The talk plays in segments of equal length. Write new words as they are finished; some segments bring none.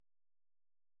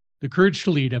The Courage to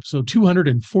Lead, episode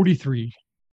 243.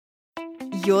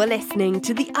 You're listening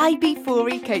to the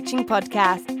IB4E Coaching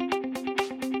Podcast.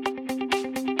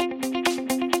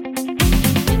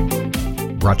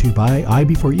 Brought to you by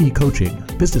IB4E Coaching,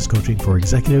 business coaching for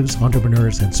executives,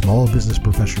 entrepreneurs, and small business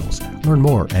professionals. Learn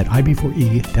more at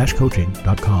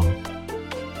ib4e-coaching.com.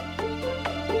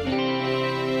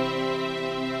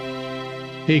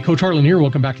 Hey, Coach Harlan here.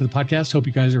 Welcome back to the podcast. Hope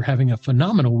you guys are having a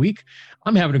phenomenal week.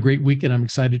 I'm having a great week, and I'm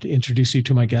excited to introduce you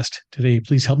to my guest today.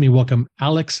 Please help me welcome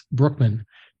Alex Brueckmann.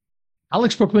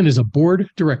 Alex Brueckmann is a board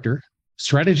director,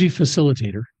 strategy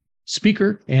facilitator,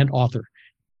 speaker, and author.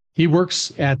 He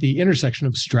works at the intersection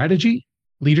of strategy,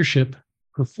 leadership,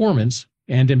 performance,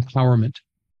 and empowerment.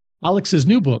 Alex's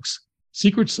new books,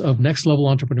 Secrets of Next Level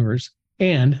Entrepreneurs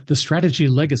and The Strategy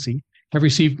Legacy, have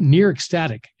received near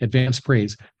ecstatic advanced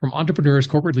praise from entrepreneurs,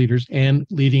 corporate leaders, and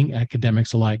leading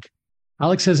academics alike.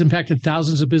 Alex has impacted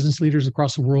thousands of business leaders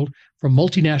across the world, from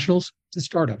multinationals to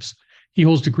startups. He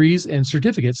holds degrees and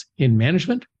certificates in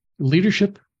management,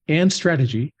 leadership, and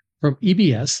strategy from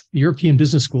EBS, the European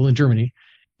Business School in Germany,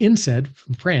 INSEAD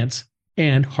from France,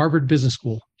 and Harvard Business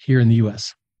School here in the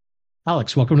US.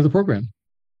 Alex, welcome to the program.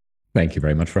 Thank you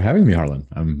very much for having me, Harlan.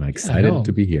 I'm excited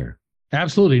to be here.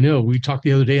 Absolutely. No, we talked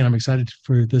the other day, and I'm excited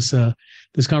for this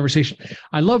conversation.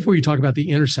 I love where you talk about the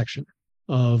intersection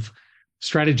of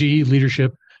strategy,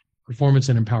 leadership, performance,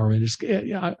 and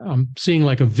empowerment. I'm seeing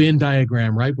like a Venn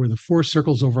diagram, right, where the four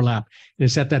circles overlap. And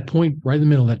it's at that point right in the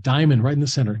middle, that diamond right in the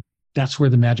center. That's where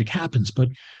the magic happens. But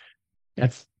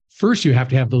at first, you have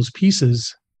to have those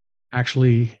pieces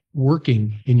actually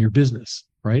working in your business,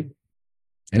 right?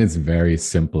 And it's very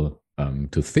simple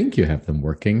to think you have them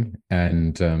working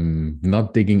and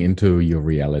not digging into your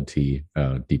reality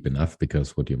deep enough,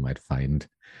 because what you might find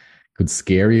could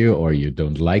scare you or you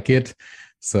don't like it.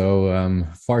 So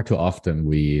far too often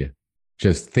we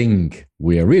just think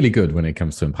we are really good when it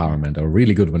comes to empowerment or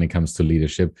really good when it comes to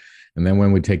leadership. And then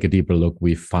when we take a deeper look,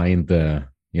 we find the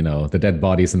dead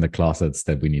bodies in the closets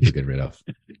that we need to get rid of.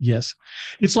 Yes.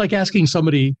 It's like asking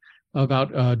somebody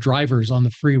about drivers on the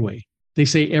freeway. They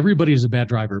say everybody is a bad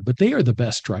driver, but they are the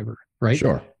best driver, right?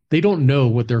 Sure. They don't know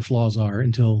what their flaws are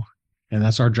and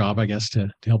that's our job, I guess,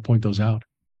 to help point those out.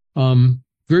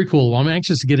 Very cool. Well, I'm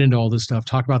anxious to get into all this stuff.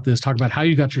 Talk about how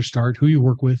you got your start, who you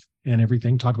work with, and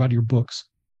everything. Talk about your books.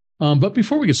 But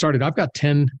before we get started, I've got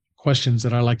 10 questions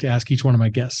that I like to ask each one of my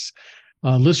guests.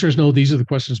 Listeners know these are the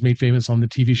questions made famous on the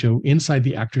TV show Inside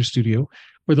the Actors Studio,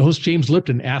 where the host James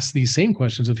Lipton asks these same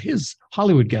questions of his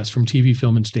Hollywood guests from TV,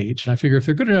 film, and stage. And I figure if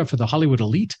they're good enough for the Hollywood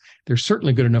elite, they're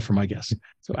certainly good enough for my guests.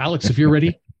 So Alex, if you're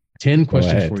ready, 10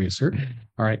 questions for you, sir.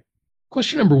 All right.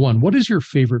 Question number 1, what is your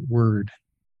favorite word?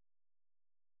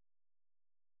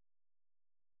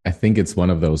 I think it's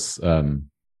one of those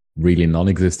really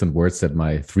non-existent words that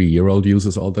my 3-year-old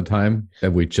uses all the time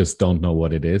that we just don't know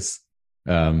what it is.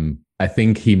 I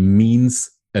think he means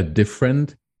a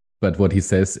different, but what he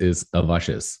says is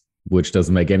avashes, which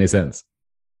doesn't make any sense.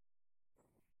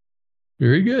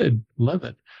 Very good. Love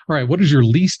it. All right. What is your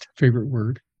least favorite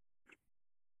word?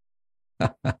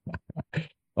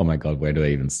 Oh my God, where do I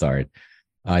even start?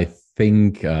 I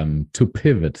think to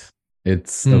pivot.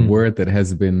 It's a word that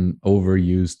has been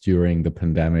overused during the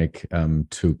pandemic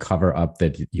to cover up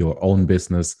that your own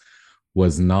business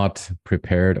was not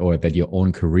prepared, or that your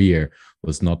own career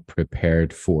was not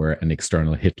prepared for an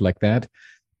external hit like that.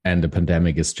 And the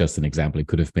pandemic is just an example. It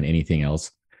could have been anything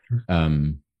else.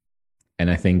 And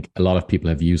I think a lot of people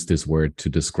have used this word to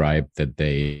describe that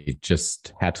they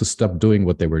just had to stop doing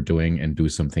what they were doing and do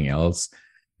something else.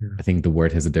 I think the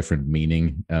word has a different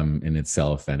meaning in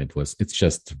itself, and it's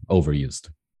just overused.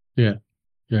 Yeah,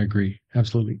 I agree.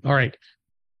 Absolutely. All right.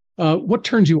 What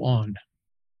turns you on?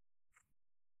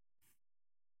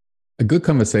 A good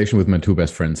conversation with my 2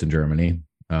 best friends in Germany.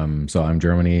 So I'm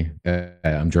German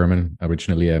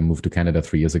originally. I moved to Canada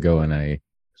 3 years ago, and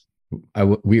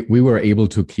we were able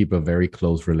to keep a very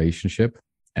close relationship,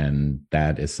 and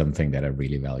that is something that I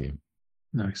really value.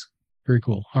 Nice. Very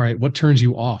cool. All right. What turns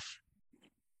you off?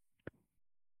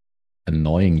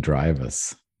 Annoying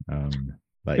drivers.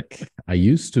 I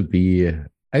used to be,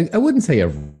 I wouldn't say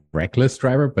a reckless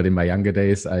driver, but in my younger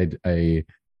days, I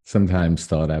sometimes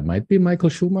thought I might be Michael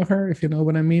Schumacher, if you know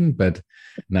what I mean. But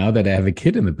now that I have a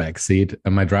kid in the backseat,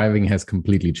 my driving has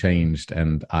completely changed.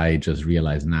 And I just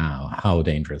realize now how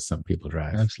dangerous some people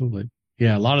drive. Absolutely.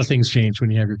 Yeah, a lot of things change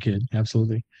when you have your kid.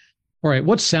 Absolutely. All right.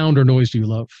 What sound or noise do you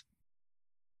love?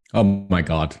 Oh my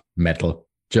God, metal.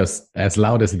 Just as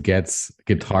loud as it gets,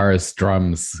 guitars,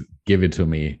 drums, give it to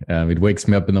me. It wakes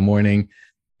me up in the morning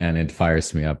and it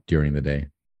fires me up during the day.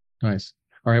 Nice.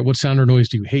 All right. What sound or noise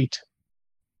do you hate?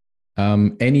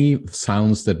 Any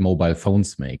sounds that mobile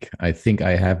phones make. I think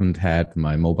I haven't had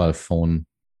my mobile phone.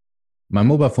 My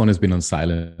mobile phone has been on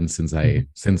silent since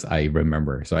I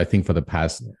remember. So I think for the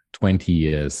past 20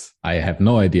 years, I have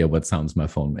no idea what sounds my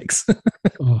phone makes.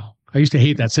 Oh, I used to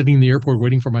hate that, sitting in the airport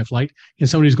waiting for my flight, and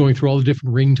somebody's going through all the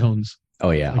different ringtones.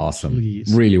 Oh yeah, Like, awesome.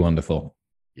 please. Really wonderful.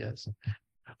 Yes.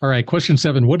 All right, question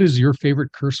 7. What is your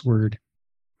favorite curse word?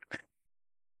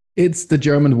 It's the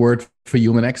German word for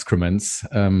human excrements,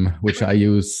 which I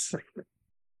use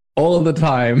all the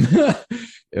time.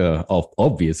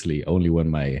 Obviously, only when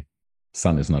my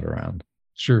son is not around.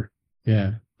 Sure.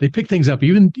 Yeah. They pick things up,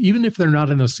 even if they're not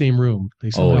in the same room.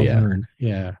 They somehow yeah. learn.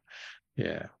 Yeah.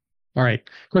 Yeah. All right.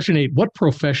 Question 8. What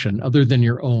profession other than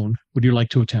your own would you like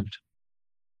to attempt?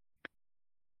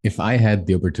 If I had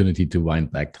the opportunity to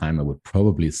wind back time, I would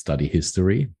probably study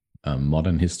history,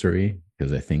 modern history,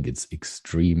 because I think it's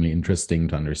extremely interesting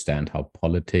to understand how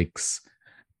politics,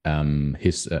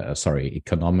 economics,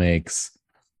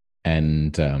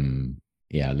 and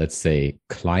let's say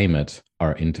climate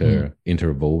are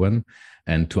interwoven,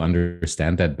 and to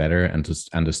understand that better and to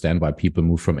understand why people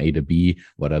move from A to B,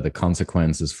 what are the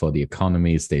consequences for the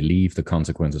economies they leave, the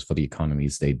consequences for the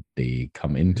economies they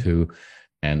come into,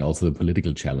 and also the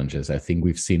political challenges. I think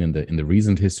we've seen in the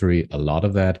recent history a lot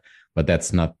of that, but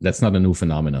that's not a new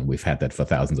phenomenon. We've had that for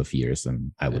thousands of years,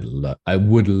 and I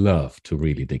would love to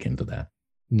really dig into that.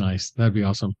 Nice. That'd be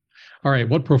awesome. All right.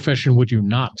 What profession would you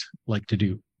not like to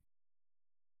do?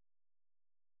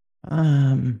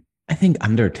 I think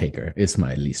undertaker is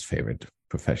my least favorite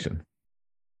profession.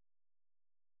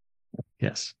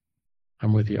 Yes,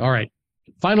 I'm with you. All right.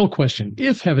 Final question.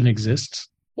 If heaven exists,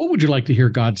 what would you like to hear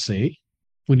God say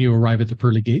when you arrive at the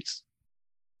pearly gates?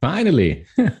 Finally,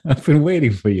 I've been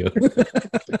waiting for you.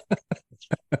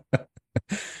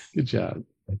 Good job.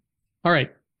 All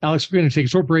right, Alex, we're going to take a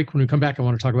short break. When we come back, I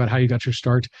want to talk about how you got your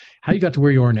start, how you got to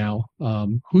where you are now,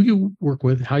 who you work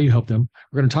with, how you help them.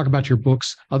 We're going to talk about your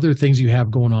books, other things you have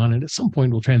going on, and at some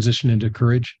point we'll transition into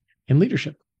courage and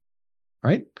leadership. All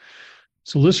right?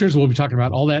 So listeners, we'll be talking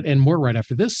about all that and more right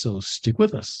after this, so stick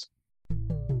with us.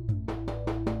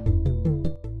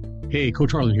 Hey,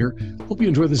 Coach Harlan here. Hope you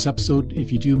enjoyed this episode.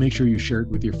 If you do, make sure you share it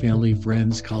with your family,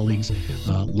 friends, colleagues.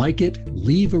 Like it,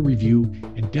 leave a review,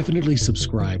 and definitely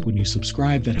subscribe. When you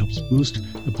subscribe, that helps boost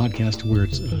the podcast to where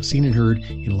it's seen and heard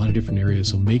in a lot of different areas.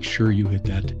 So make sure you hit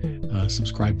that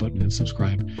subscribe button and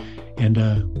subscribe. And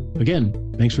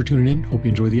again, thanks for tuning in. Hope you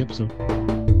enjoy the episode.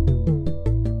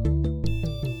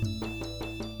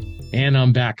 And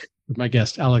I'm back with my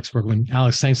guest, Alex Brueckmann.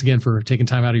 Alex, thanks again for taking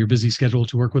time out of your busy schedule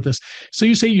to work with us. So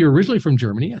you say you're originally from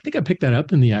Germany. I think I picked that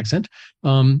up in the accent.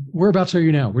 Whereabouts are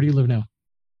you now? Where do you live now?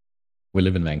 We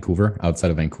live in Vancouver,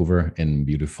 outside of Vancouver, in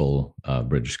beautiful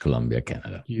British Columbia,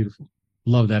 Canada. Beautiful.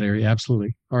 Love that area.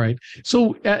 Absolutely. All right.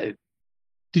 So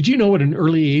did you know at an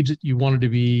early age that you wanted to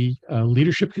be a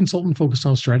leadership consultant focused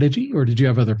on strategy, or did you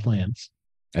have other plans?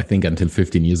 I think until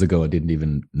 15 years ago, I didn't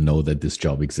even know that this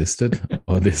job existed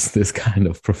or this kind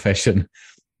of profession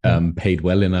paid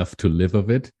well enough to live of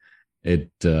it.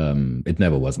 It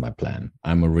never was my plan.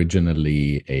 I'm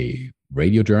originally a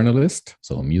radio journalist,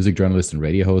 so a music journalist and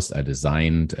radio host. I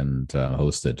designed and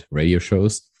hosted radio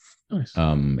shows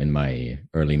in my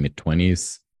early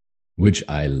mid-20s, which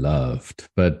I loved.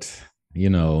 But,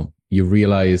 you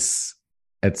realize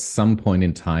at some point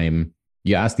in time,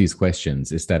 you ask these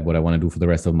questions. Is that what I want to do for the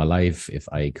rest of my life? If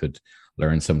I could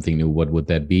learn something new, what would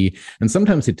that be? And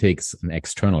sometimes it takes an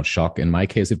external shock. In my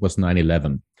case, it was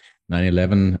 9/11.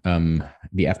 9/11,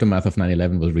 the aftermath of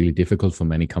 9/11 was really difficult for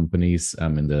many companies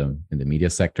in the media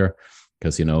sector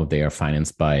because, they are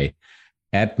financed by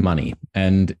ad money.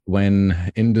 And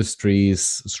when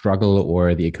industries struggle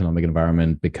or the economic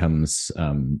environment becomes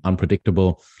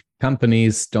unpredictable,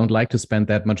 companies don't like to spend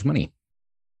that much money,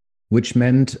 which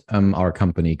meant our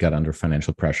company got under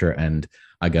financial pressure and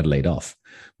I got laid off,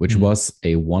 which was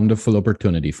a wonderful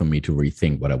opportunity for me to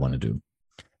rethink what I want to do.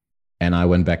 And I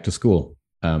went back to school.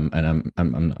 And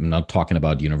I'm not talking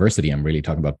about university. I'm really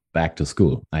talking about back to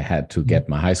school. I had to get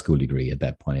my high school degree at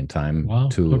that point in time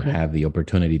to have the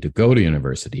opportunity to go to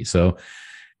university. So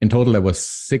in total, it was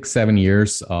 6-7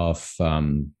 years of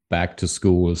back to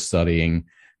school studying.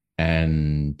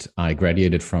 And I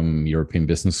graduated from European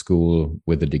Business School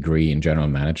with a degree in general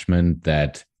management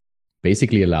that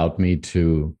basically allowed me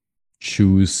to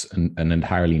choose an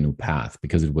entirely new path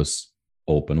because it was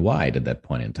open wide at that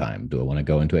point in time. Do I want to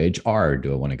go into HR?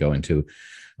 Do I want to go into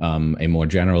a more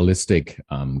generalistic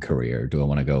career? Do I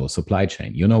want to go supply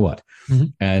chain? You know what?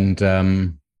 And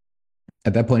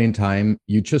at that point in time,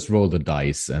 you just roll the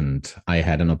dice. And I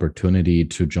had an opportunity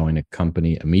to join a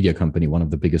company, a media company, one of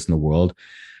the biggest in the world,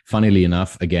 Funnily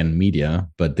enough, again, media,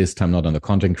 but this time not on the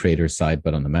content creator side,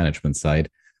 but on the management side.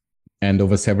 And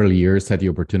over several years, had the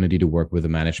opportunity to work with a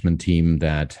management team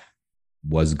that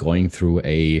was going through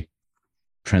a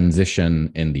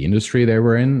transition in the industry they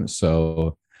were in.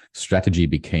 So strategy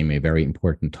became a very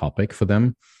important topic for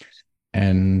them.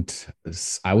 And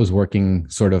I was working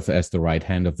sort of as the right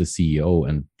hand of the CEO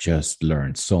and just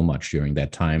learned so much during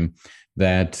that time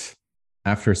that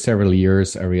after several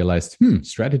years, I realized,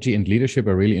 strategy and leadership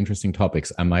are really interesting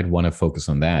topics. I might want to focus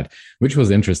on that, which was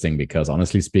interesting because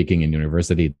honestly speaking, in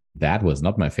university, that was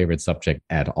not my favorite subject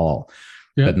at all.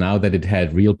 Yeah. But now that it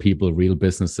had real people, real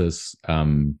businesses,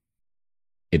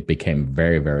 it became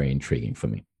very, very intriguing for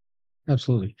me.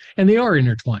 Absolutely. And they are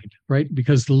intertwined, right?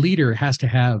 Because the leader has to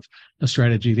have a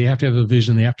strategy. They have to have a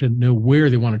vision. They have to know where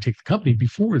they want to take the company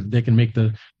before they can make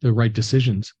the right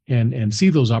decisions and see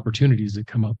those opportunities that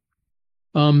come up.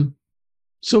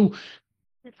 So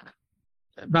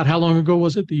about how long ago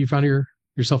was it that you found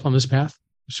yourself on this path,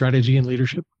 strategy and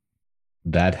leadership?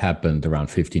 That happened around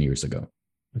 15 years ago.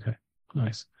 Okay,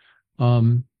 nice.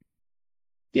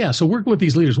 Yeah. So working with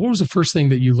these leaders, what was the first thing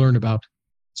that you learned about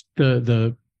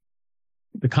the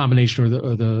combination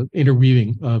or the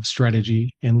interweaving of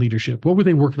strategy and leadership? What were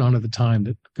they working on at the time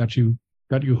that got you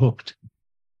hooked?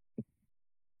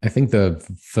 I think the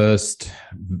first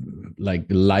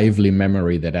lively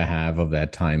memory that I have of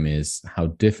that time is how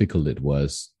difficult it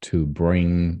was to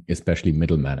bring especially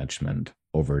middle management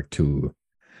over to,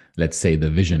 let's say, the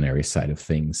visionary side of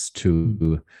things,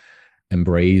 to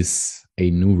embrace a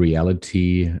new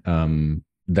reality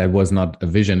that was not a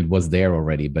vision, it was there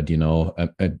already, but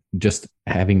just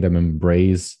having them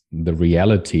embrace the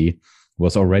reality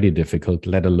was already difficult,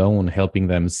 let alone helping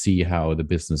them see how the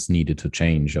business needed to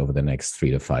change over the next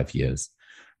 3 to 5 years.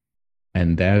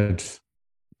 And that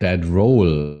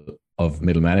role of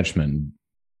middle management,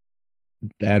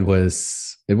 it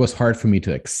was hard for me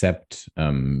to accept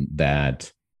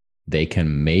that they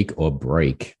can make or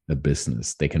break a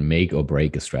business. They can make or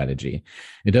break a strategy.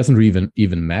 It doesn't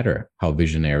even matter how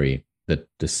visionary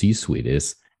the C-suite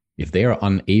is. If they are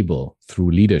unable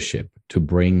through leadership to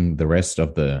bring the rest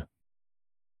of the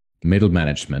middle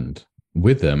management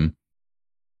with them,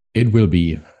 it will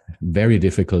be very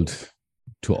difficult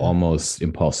to almost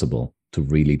impossible to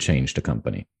really change the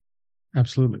company.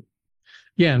 Absolutely.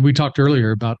 Yeah. And we talked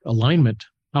earlier about alignment,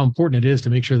 how important it is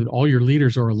to make sure that all your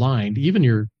leaders are aligned, even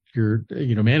your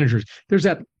managers. There's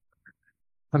that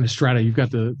kind of strata. You've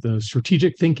got the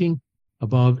strategic thinking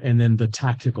above, and then the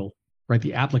tactical, right?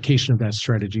 The application of that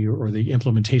strategy or the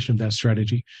implementation of that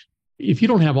strategy. If you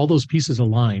don't have all those pieces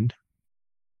aligned,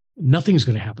 nothing's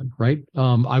going to happen, right?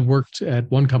 I worked at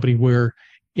one company where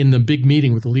in the big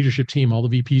meeting with the leadership team, all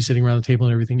the VPs sitting around the table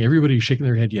and everything, everybody's shaking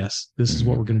their head. Yes, this is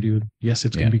what we're going to do. Yes,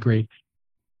 it's going to be great.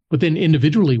 But then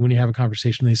individually, when you have a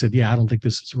conversation, they said, yeah, I don't think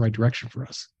this is the right direction for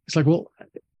us. It's like, well,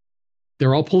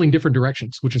 they're all pulling different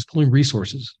directions, which is pulling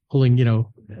resources,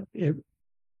 it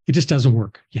just doesn't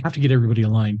work. You have to get everybody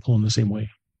aligned, pulling the same way.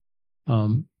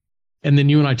 And then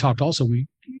you and I talked also, we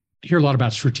hear a lot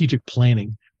about strategic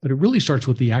planning, but it really starts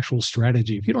with the actual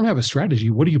strategy. If you don't have a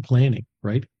strategy, what are you planning,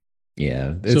 right?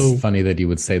 Yeah, it's funny that you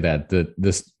would say that.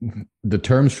 The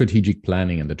term strategic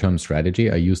planning and the term strategy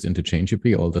are used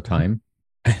interchangeably all the time.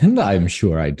 And I'm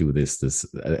sure I do this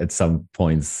at some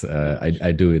points.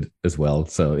 I do it as well.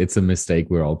 So it's a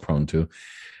mistake we're all prone to.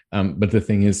 But the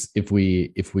thing is, if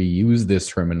we use this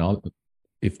terminology,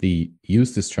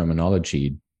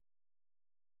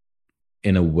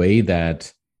 in a way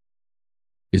that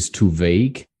is too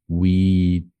vague,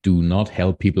 we do not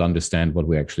help people understand what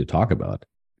we actually talk about.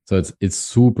 So it's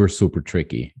super, super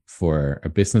tricky for a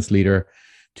business leader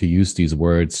to use these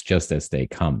words just as they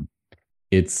come.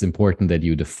 It's important that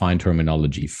you define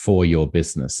terminology for your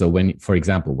business. So for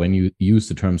example, when you use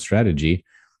the term strategy,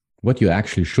 what you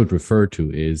actually should refer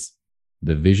to is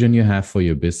the vision you have for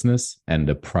your business and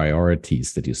the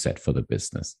priorities that you set for the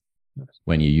business. Yes.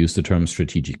 When you use the term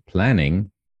strategic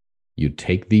planning, you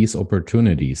take these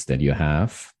opportunities that you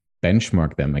have,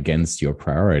 benchmark them against your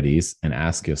priorities, and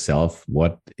ask yourself,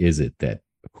 what is it that,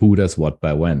 who does what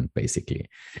by when, basically.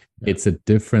 Yeah. It's a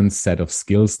different set of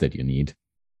skills that you need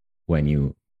when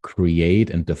you create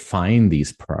and define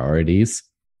these priorities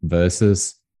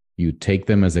versus you take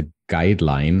them as a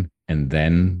guideline and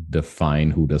then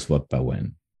define who does what by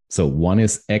when. So one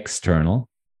is external.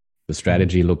 The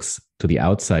strategy looks to the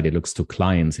outside. It looks to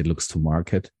clients. It looks to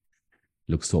market.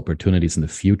 It looks to opportunities in the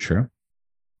future.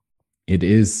 It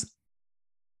is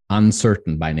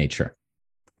uncertain by nature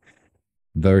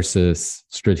versus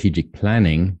strategic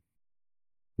planning,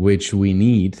 which we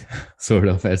need sort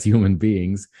of as human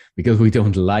beings because we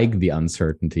don't like the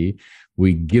uncertainty.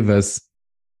 we give us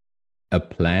a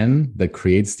plan that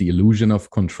creates the illusion of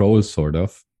control, sort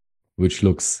of, which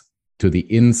looks to the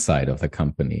inside of the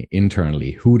company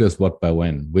internally. Who does what by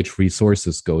when? Which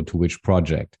resources go to which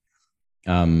project?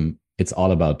 It's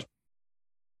all about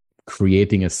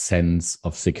creating a sense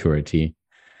of security.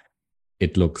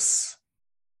 It's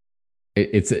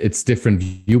different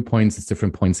viewpoints, it's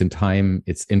different points in time,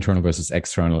 it's internal versus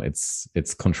external, it's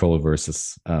control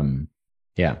versus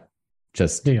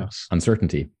just chaos,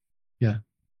 uncertainty. Yeah,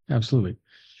 absolutely.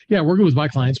 Yeah, working with my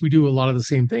clients, we do a lot of the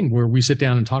same thing where we sit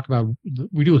down and talk about,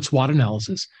 we do a SWOT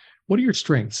analysis. What are your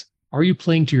strengths? Are you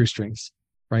playing to your strengths,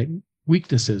 right?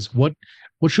 Weaknesses. What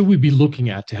should we be looking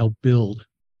at to help build,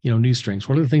 new strengths?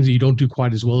 What are the things that you don't do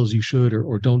quite as well as you should,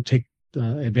 or don't take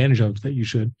advantage of that you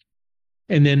should?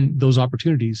 And then those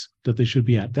opportunities that they should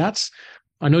be at.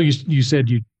 I know you said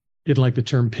you didn't like the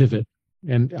term pivot,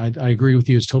 and I agree with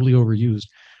you. It's totally overused.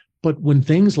 But when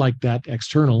things like that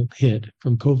external hit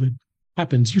from COVID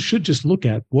happens, you should just look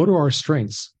at what are our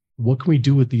strengths? What can we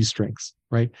do with these strengths,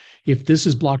 right? If this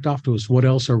is blocked off to us, what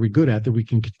else are we good at that we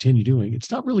can continue doing?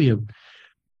 It's not really I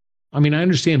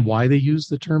understand why they use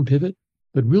the term pivot,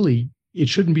 but really it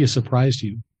shouldn't be a surprise to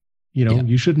you.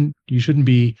 You shouldn't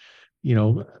be,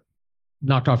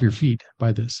 knocked off your feet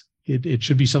by this. It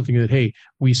should be something that, hey,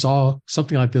 we saw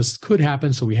something like this could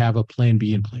happen, so we have a plan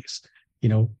B in place.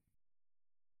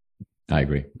 I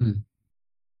agree.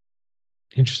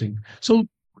 Interesting. So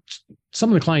some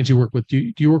of the clients you work with,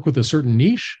 do you work with a certain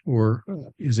niche, or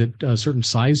is it a certain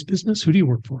size business? Who do you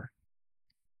work for?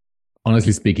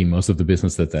 Honestly speaking, most of the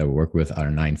business that I work with are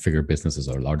 9-figure businesses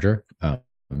or larger,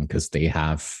 because they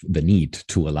have the need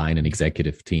to align an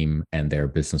executive team and their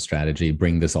business strategy,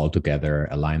 bring this all together,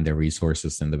 align their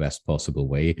resources in the best possible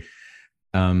way.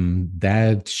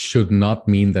 That should not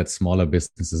mean that smaller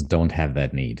businesses don't have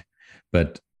that need.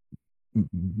 But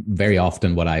very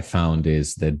often what I found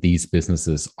is that these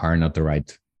businesses are not the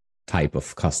right type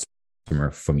of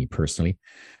customer for me personally,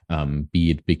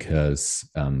 be it because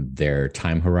their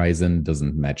time horizon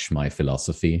doesn't match my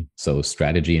philosophy. So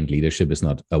strategy and leadership is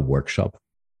not a workshop.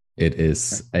 It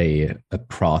is a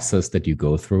process that you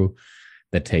go through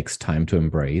that takes time to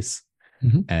embrace.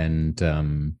 Mm-hmm.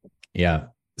 And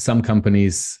some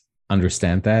companies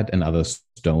understand that and others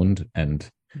don't. And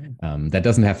that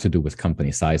doesn't have to do with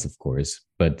company size, of course,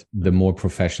 but the more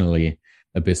professionally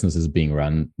a business is being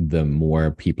run, the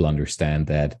more people understand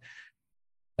that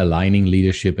aligning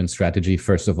leadership and strategy,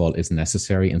 first of all, is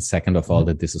necessary. And second of all,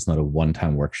 that this is not a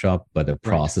one-time workshop, but a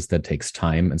process that takes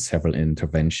time and several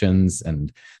interventions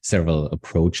and several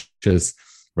approaches,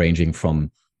 ranging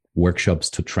from workshops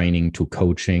to training to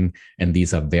coaching. And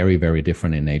these are very, very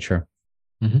different in nature.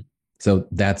 Mm-hmm. So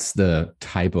that's the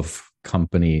type of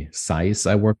company size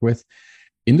I work with.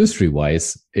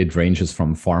 Industry-wise, it ranges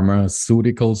from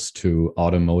pharmaceuticals to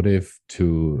automotive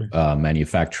to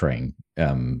manufacturing.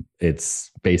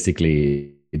 It's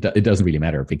basically, it doesn't really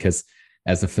matter, because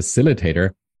as a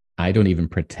facilitator, I don't even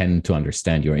pretend to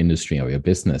understand your industry or your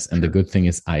business. And the good thing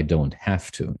is I don't have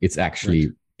to. It's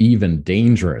actually even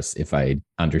dangerous if I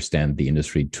understand the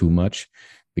industry too much,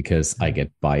 because I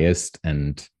get biased,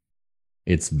 and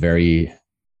it's very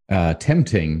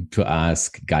tempting to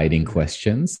ask guiding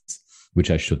questions,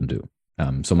 which I shouldn't do.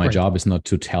 So my job is not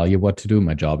to tell you what to do.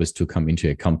 My job is to come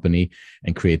into a company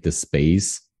and create the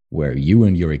space where you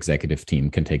and your executive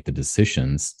team can take the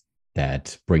decisions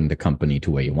that bring the company to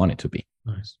where you want it to be.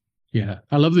 Nice. Yeah.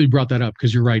 I love that you brought that up,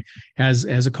 because you're right. As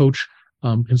a coach,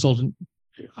 consultant,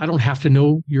 I don't have to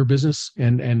know your business,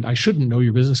 and I shouldn't know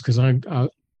your business, because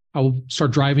I'll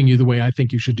start driving you the way I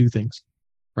think you should do things.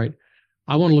 Right.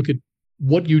 I want to look at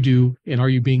what you do and are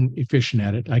you being efficient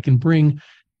at it. I can bring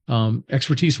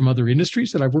expertise from other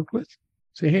industries that I've worked with.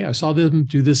 Say, hey, I saw them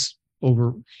do this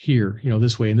over here,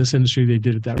 this way. In this industry, they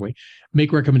did it that way.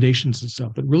 Make recommendations and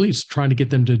stuff. But really, it's trying to get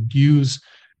them to use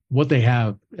what they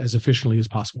have as efficiently as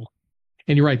possible.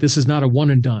 And you're right, this is not a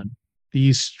one and done.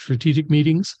 These strategic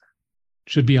meetings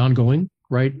should be ongoing,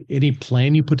 right? Any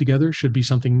plan you put together should be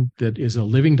something that is a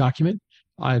living document.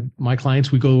 My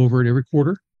clients, we go over it every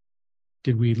quarter.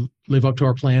 Did we live up to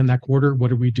our plan that quarter? What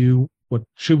did we do? What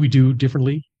should we do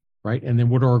differently? Right. And then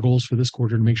what are our goals for this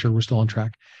quarter to make sure we're still on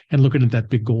track? And looking at that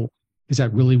big goal. Is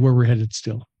that really where we're headed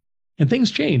still? And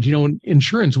things change. In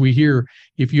insurance, we hear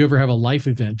if you ever have a life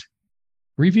event,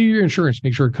 review your insurance,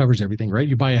 make sure it covers everything, right?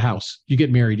 You buy a house, you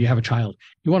get married, you have a child.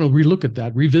 You want to relook at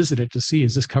that, revisit it to see,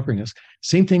 is this covering us?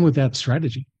 Same thing with that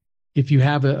strategy. If you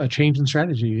have a change in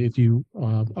strategy, if you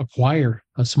acquire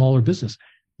a smaller business,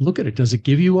 look at it. Does it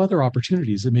give you other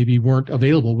opportunities that maybe weren't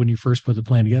available when you first put the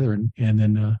plan together, and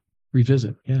then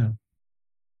revisit? Yeah.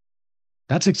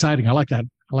 That's exciting. I like that.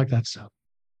 I like that stuff.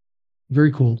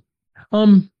 Very cool.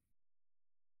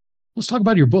 Let's talk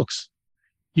about your books.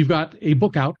 You've got a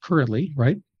book out currently,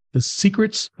 right? The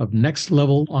Secrets of Next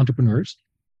Level Entrepreneurs.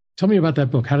 Tell me about that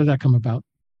book. How did that come about?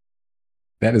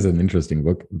 That is an interesting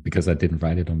book because I didn't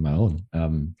write it on my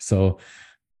own. So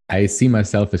I see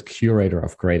myself as curator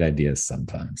of great ideas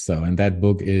sometimes. So, and that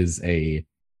book is a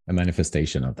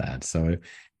manifestation of that. So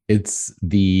it's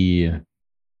the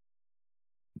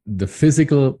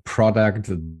physical product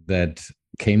that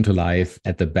came to life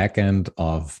at the back end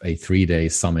of a 3-day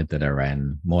summit that I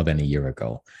ran more than a year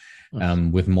ago,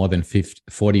 with more than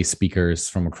 40 speakers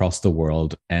from across the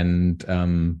world. And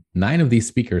 9 of these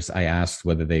speakers, I asked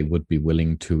whether they would be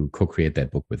willing to co-create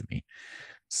that book with me.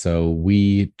 So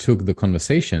we took the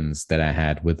conversations that I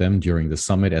had with them during the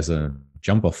summit as a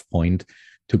jump-off point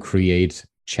to create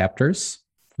chapters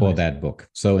for that book.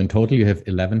 So in total, you have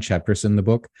 11 chapters in the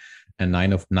book, and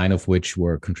nine of which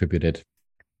were contributed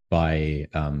by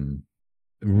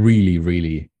really,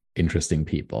 really interesting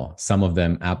people. Some of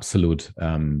them absolute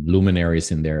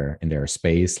luminaries in their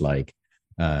space, like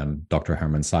Dr.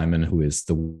 Herman Simon, who is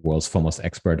the world's foremost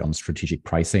expert on strategic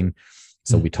pricing.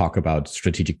 So we talk about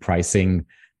strategic pricing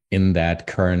in that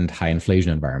current high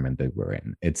inflation environment that we're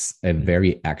in. It's a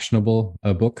very actionable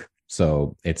book.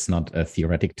 So it's not a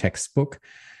theoretic textbook,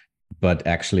 but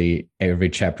actually every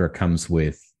chapter comes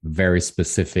with very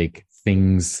specific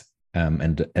things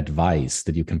and advice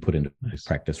that you can put into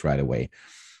practice right away.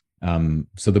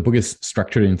 So the book is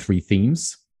structured in 3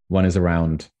 themes. One is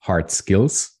around hard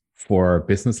skills for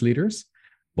business leaders.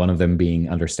 One of them being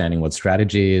understanding what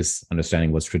strategy is,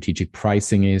 understanding what strategic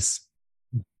pricing is.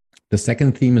 The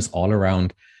second theme is all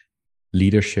around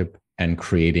leadership and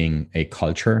creating a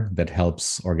culture that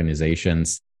helps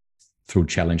organizations through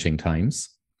challenging times.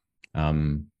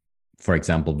 For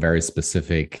example, very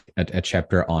specific, a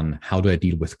chapter on how do I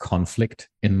deal with conflict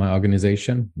in my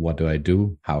organization? What do I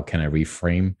do? How can I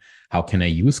reframe? How can I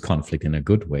use conflict in a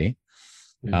good way?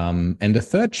 And the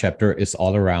third chapter is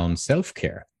all around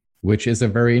self-care, which is a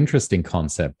very interesting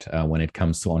concept when it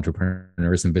comes to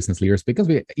entrepreneurs and business leaders, because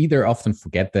we either often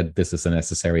forget that this is a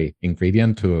necessary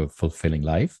ingredient to a fulfilling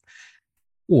life,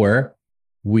 or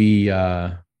we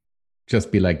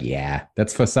just be like, yeah,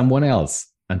 that's for someone else,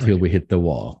 until we hit the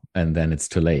wall, and then it's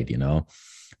too late,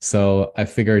 So I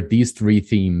figured these 3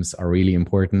 themes are really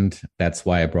important. That's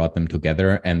why I brought them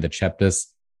together, and the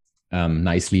chapters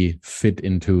nicely fit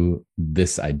into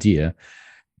this idea.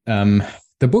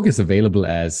 The book is available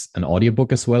as an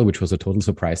audiobook as well, which was a total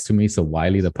surprise to me. So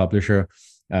Wiley, the publisher,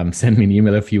 sent me an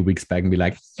email a few weeks back and be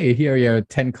like, hey, here are your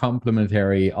 10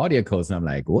 complimentary audio codes. And I'm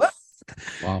like, what?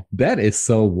 Wow. That is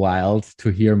so wild to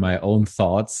hear my own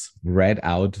thoughts read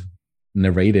out,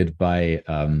 narrated by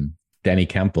Danny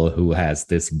Campbell, who has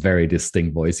this very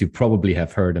distinct voice. You probably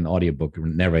have heard an audiobook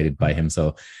narrated by him.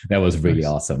 So that was really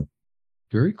awesome.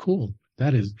 Very cool.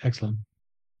 That is excellent.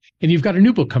 And you've got a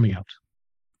new book coming out.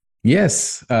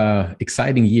 Yes,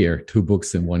 exciting year. 2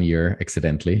 books in 1 year,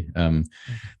 accidentally.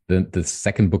 The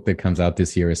second book that comes out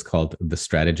this year is called The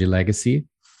Strategy Legacy.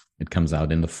 It comes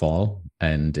out in the fall,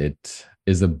 and it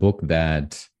is a book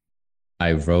that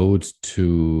I wrote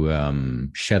to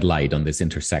shed light on this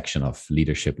intersection of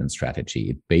leadership and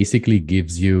strategy. It basically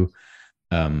gives you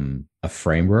a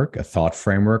framework, a thought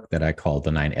framework that I call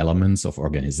the 9 elements of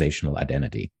organizational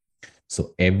identity.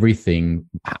 So everything,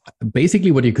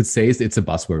 basically what you could say is it's a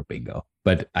buzzword bingo,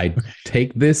 but I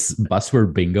take this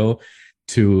buzzword bingo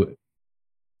to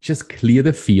just clear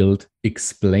the field,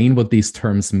 explain what these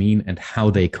terms mean and how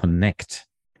they connect.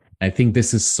 I think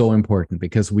this is so important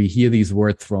because we hear these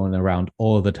words thrown around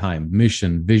all the time: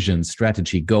 mission, vision,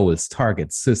 strategy, goals,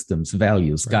 targets, systems,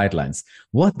 values, guidelines.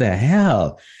 What the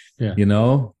hell?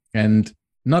 And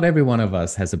not every one of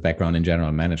us has a background in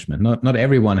general management. Not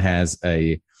everyone has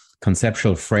a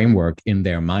conceptual framework in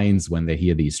their minds when they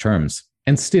hear these terms.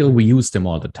 And still we use them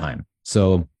all the time.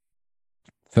 So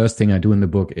first thing I do in the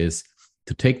book is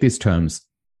to take these terms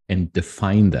and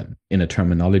define them in a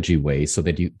terminology way so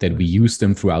that we use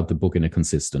them throughout the book in a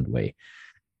consistent way.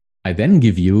 I then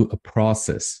give you a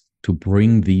process to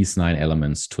bring these 9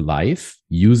 elements to life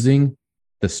using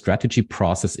the strategy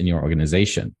process in your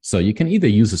organization. So you can either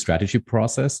use a strategy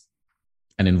process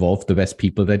and involve the best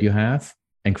people that you have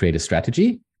and create a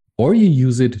strategy, or you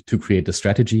use it to create the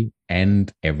strategy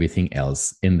and everything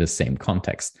else in the same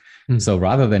context. So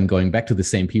rather than going back to the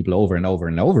same people over and over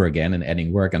and over again and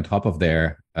adding work on top of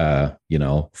their,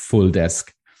 full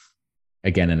desk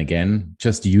again and again,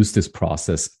 just use this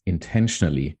process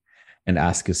intentionally and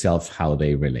ask yourself how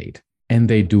they relate. And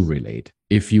they do relate.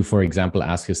 If you, for example,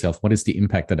 ask yourself, what is the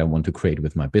impact that I want to create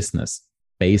with my business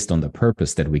based on the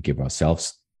purpose that we give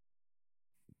ourselves?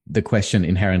 the question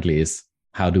inherently is,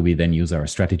 how do we then use our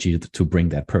strategy to bring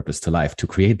that purpose to life, to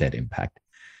create that impact?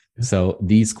 So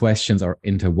these questions are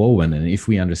interwoven, and if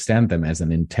we understand them as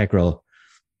an integral,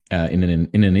 in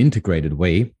an integrated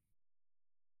way,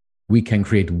 we can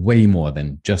create way more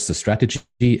than just a strategy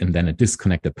and then a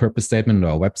disconnected purpose statement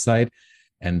on our website,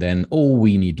 and then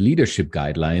we need leadership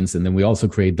guidelines, and then we also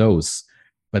create those,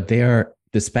 but they are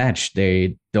dispatched,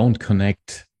 they don't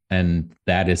connect, and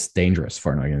that is dangerous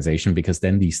for an organization, because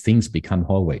then these things become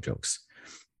hallway jokes.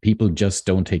 People just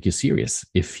don't take you serious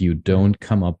if you don't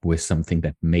come up with something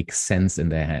that makes sense in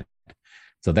their head.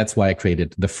 So that's why I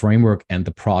created the framework and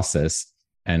the process,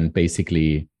 and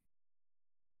basically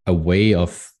a way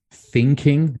of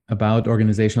thinking about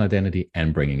organizational identity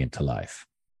and bringing it to life.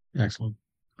 Excellent.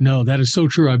 No, that is so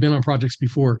true. I've been on projects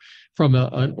before from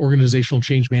an organizational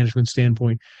change management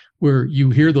standpoint, where you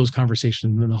hear those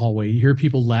conversations in the hallway. You hear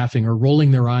people laughing or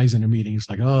rolling their eyes in a meeting. It's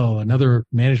like, oh, another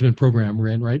management program we're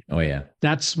in, right? Oh, yeah.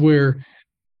 That's where,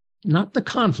 not the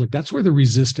conflict, that's where the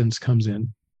resistance comes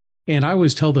in. And I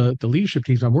always tell the leadership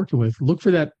teams I'm working with, look for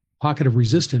that pocket of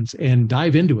resistance and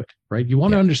dive into it, right? You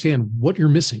want to understand what you're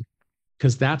missing,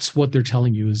 because that's what they're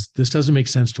telling you is, this doesn't make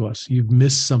sense to us. You've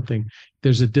missed something.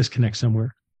 There's a disconnect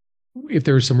somewhere. If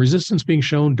there is some resistance being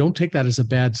shown, don't take that as a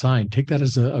bad sign. Take that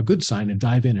as a good sign and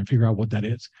dive in and figure out what that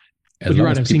is. As long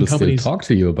as people still talk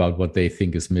to you about what they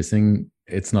think is missing,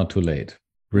 it's not too late.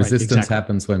 Resistance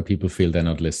happens when people feel they're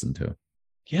not listened to.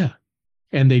 Yeah.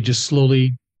 And they just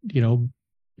slowly,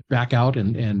 back out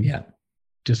and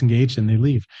disengage, and they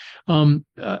leave.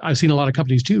 I've seen a lot of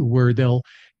companies too, where they'll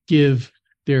give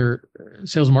their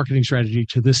sales and marketing strategy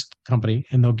to this company,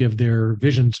 and they'll give their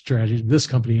vision strategy to this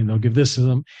company, and they'll give this to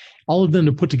them, all of them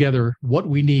to put together what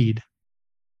we need.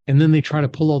 And then they try to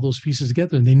pull all those pieces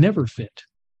together, and they never fit.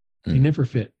 They never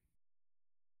fit.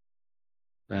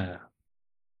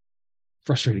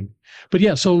 Frustrating. But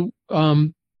yeah, so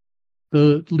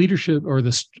the leadership or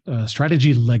the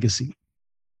strategy legacy,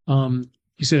 you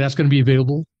say that's going to be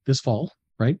available this fall,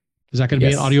 right? Is that going to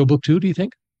be an audiobook too, do you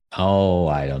think? Oh,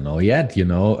 I don't know yet.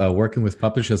 Working with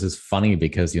publishers is funny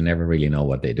because you never really know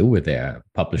what they do with their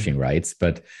publishing rights.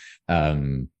 But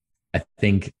I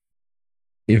think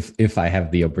if I have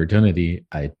the opportunity,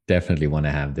 I definitely want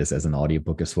to have this as an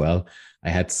audiobook as well. I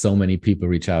had so many people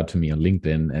reach out to me on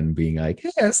LinkedIn and being like,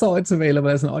 "Yeah, so it's available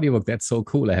as an audiobook. That's so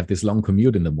cool. I have this long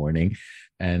commute in the morning,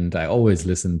 and I always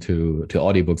listen to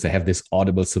audiobooks. I have this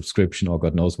Audible subscription, or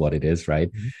God knows what it is, right?"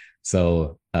 Mm-hmm.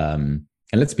 So, and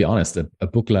let's be honest, a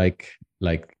book like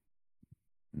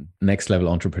Next Level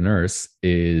Entrepreneurs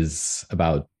is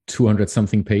about 200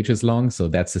 something pages long. So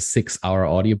that's a 6-hour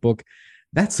audiobook.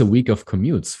 That's a week of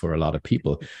commutes for a lot of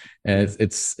people.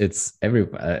 It's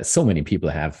so many people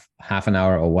have half an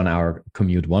hour or 1 hour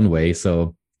commute one way.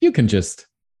 So you can just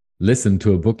listen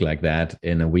to a book like that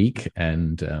in a week.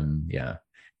 And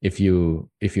if you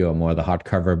are more the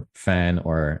hardcover fan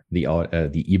or the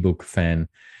ebook fan,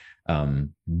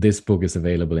 this book is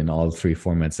available in all 3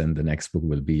 formats, and the next book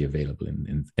will be available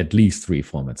in at least 3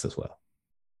 formats as well.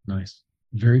 Nice.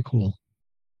 Very cool.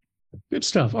 Good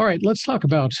stuff. All right, let's talk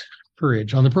about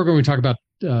courage. On the program, we talk about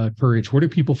courage. Where do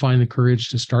people find the courage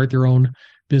to start their own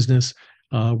business?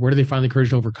 Where do they find the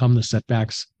courage to overcome the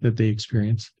setbacks that they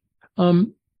experience?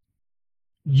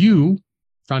 You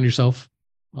found yourself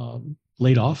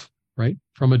laid off, right,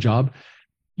 from a job.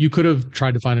 You could have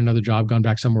tried to find another job, gone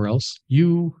back somewhere else.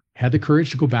 You had the courage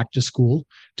to go back to school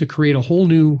to create a whole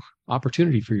new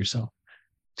opportunity for yourself.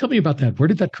 Tell me about that. Where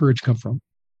did that courage come from?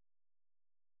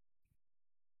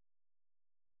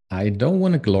 I don't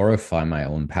want to glorify my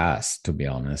own past, to be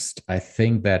honest. I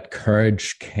think that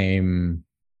courage came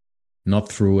not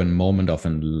through a moment of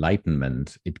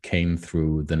enlightenment. It came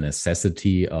through the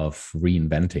necessity of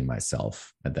reinventing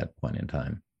myself at that point in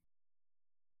time.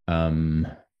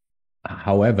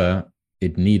 However,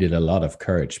 it needed a lot of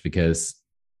courage, because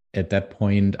at that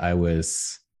point I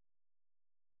was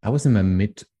in my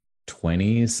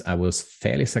mid-20s. I was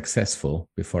fairly successful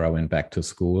before I went back to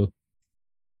school.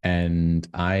 And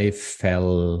I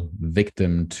fell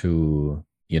victim to,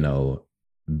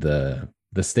 the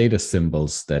status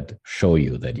symbols that show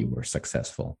you that you were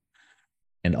successful.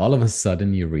 And all of a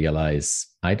sudden you realize,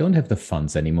 I don't have the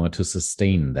funds anymore to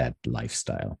sustain that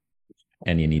lifestyle.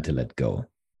 And you need to let go.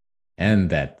 And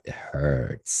that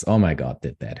hurts. Oh my God,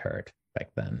 did that hurt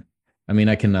back then? I mean,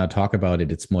 I can now talk about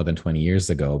it. It's more than 20 years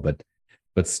ago, but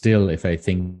still, if I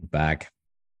think back,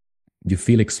 you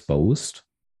feel exposed.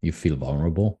 You feel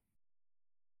vulnerable.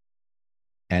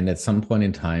 And at some point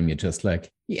in time, you're just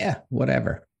like, yeah,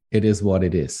 whatever. It is what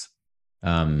it is.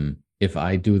 If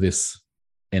I do this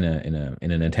in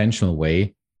an intentional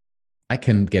way, I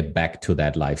can get back to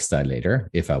that lifestyle later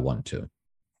if I want to.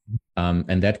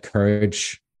 And that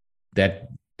courage that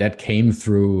came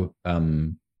through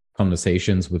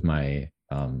conversations with my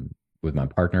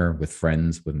partner, with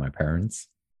friends, with my parents.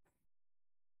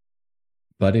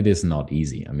 But it is not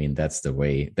easy. I mean, that's the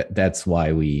way. That's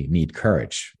why we need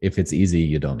courage. If it's easy,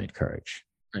 you don't need courage.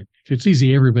 Right. If it's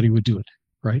easy, everybody would do it,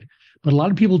 right? But a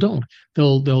lot of people don't.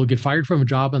 They'll get fired from a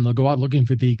job and they'll go out looking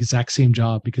for the exact same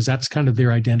job because that's kind of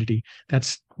their identity.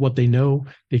 That's what they know.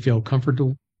 They feel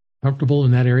comfortable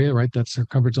in that area, right? That's their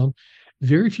comfort zone.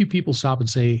 Very few people stop and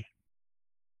say,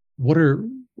 what are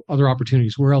other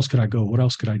opportunities? Where else could I go? What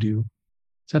else could I do?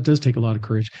 So that does take a lot of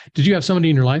courage. Did you have somebody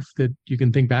in your life that you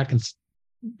can think back and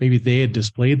maybe they had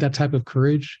displayed that type of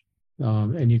courage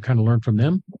and you kind of learned from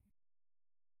them?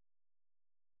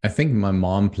 I think my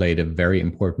mom played a very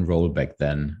important role back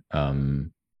then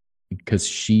because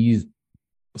she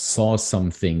saw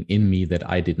something in me that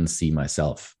I didn't see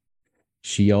myself.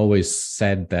 She always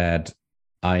said that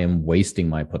I am wasting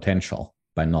my potential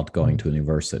by not going to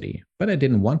university, but I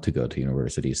didn't want to go to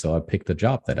university. So I picked a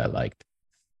job that I liked.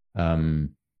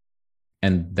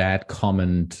 And that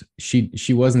comment,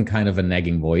 she wasn't kind of a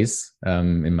nagging voice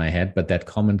in my head, but that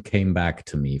comment came back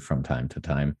to me from time to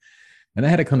time. And I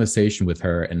had a conversation with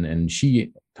her, and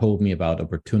she told me about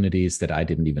opportunities that I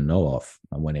didn't even know of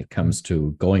when it comes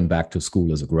to going back to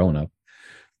school as a grown-up.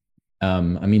 I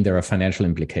mean, there are financial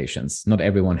implications. Not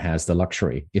everyone has the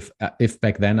luxury. If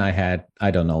back then I had,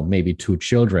 I don't know, maybe 2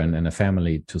 children and a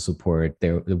family to support,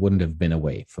 there wouldn't have been a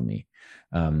way for me.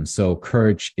 So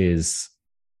courage is,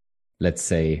 let's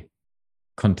say,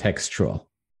 contextual.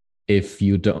 If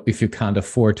you can't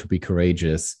afford to be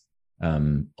courageous,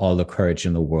 all the courage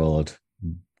in the world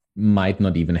might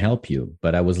not even help you.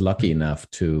 But I was lucky enough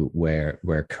to where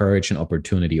courage and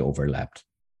opportunity overlapped.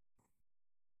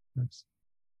 That's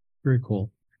very cool.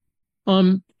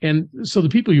 And so the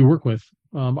people you work with,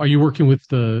 are you working with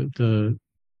the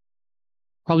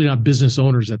probably not business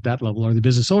owners at that level? Are the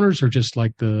business owners or just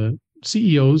like the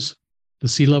CEOs, the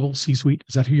C-level, C-suite?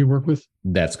 Is that who you work with?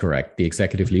 That's correct. The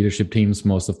executive leadership teams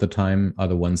most of the time are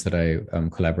the ones that I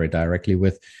collaborate directly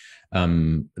with.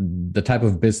 The type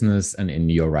of business,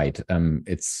 and you're right,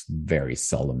 it's very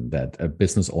seldom that a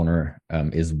business owner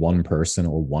is one person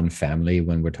or one family.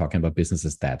 When we're talking about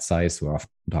businesses that size, we're often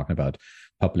talking about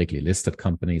publicly listed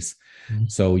companies. Mm-hmm.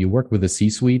 So you work with a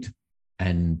C-suite,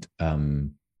 and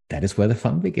that is where the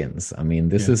fun begins. I mean,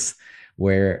 this is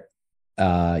where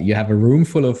you have a room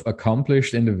full of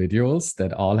accomplished individuals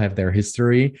that all have their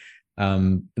history.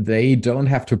 They don't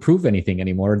have to prove anything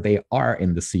anymore. They are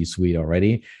in the C-suite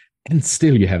already. And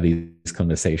still you have these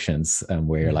conversations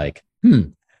where you're like,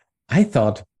 I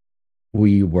thought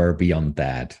we were beyond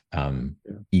that,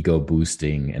 ego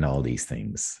boosting and all these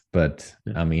things. But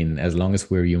I mean, as long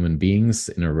as we're human beings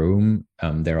in a room,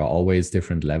 there are always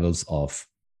different levels of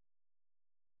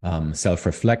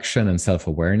self-reflection and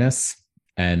self-awareness.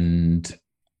 And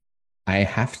I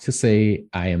have to say,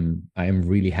 I am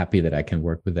really happy that I can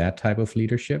work with that type of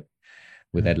leadership,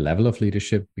 with that level of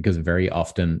leadership, because very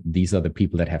often these are the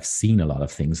people that have seen a lot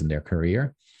of things in their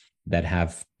career, that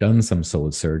have done some soul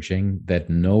searching, that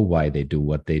know why they do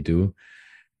what they do.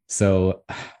 So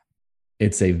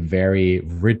it's a very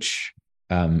rich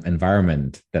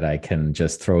environment that I can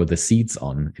just throw the seeds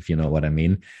on, if you know what I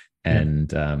mean, and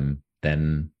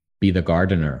then be the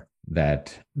gardener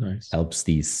that helps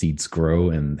these seeds grow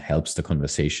and helps the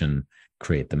conversation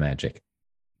create the magic.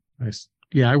 Nice.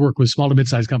 Yeah, I work with small to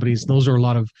mid-sized companies. Those are a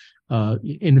lot of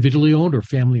individually owned or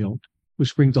family owned,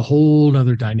 which brings a whole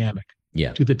other dynamic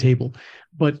to the table.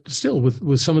 But still,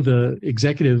 with some of the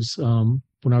executives,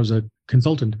 when I was a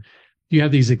consultant, you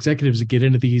have these executives that get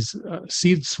into these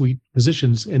C-suite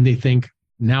positions and they think,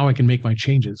 now I can make my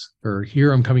changes, or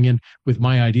here I'm coming in with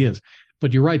my ideas.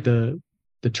 But you're right, the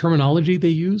terminology they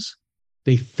use,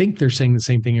 they think they're saying the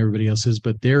same thing everybody else is,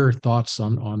 but their thoughts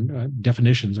on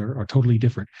definitions are totally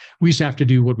different. We used to have to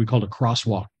do what we called a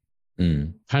crosswalk,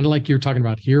 kind of like you're talking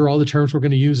about. Here are all the terms we're going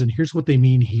to use, and here's what they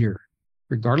mean here.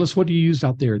 Regardless what you used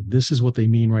out there, this is what they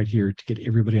mean right here to get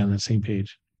everybody on the same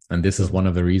page. And this is one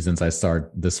of the reasons I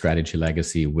start the Strategy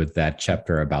Legacy with that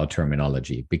chapter about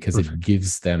terminology, because it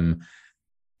gives them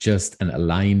just an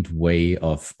aligned way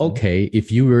of, okay,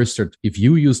 if you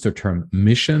use the term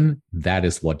mission, that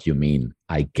is what you mean.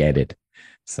 I get it.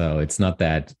 So it's not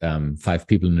that 5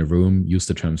 people in a room use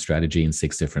the term strategy in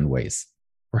 6 different ways.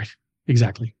 Right.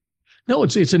 Exactly. No,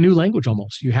 it's a new language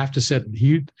almost. You have to set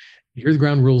here are the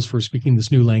ground rules for speaking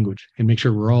this new language and make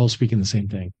sure we're all speaking the same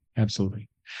thing. Absolutely.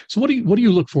 So what do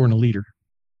you look for in a leader?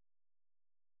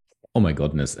 Oh my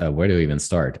goodness. Where do we even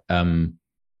start?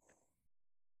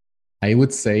 I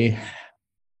would say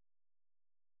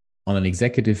on an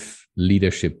executive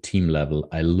leadership team level,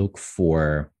 I look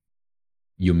for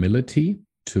humility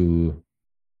to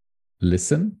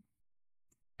listen.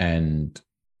 And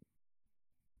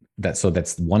that's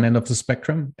one end of the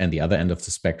spectrum. And the other end of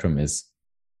the spectrum is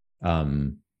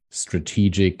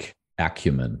strategic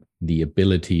acumen, the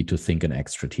ability to think and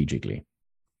act strategically.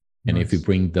 And if we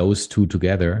bring those two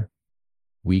together,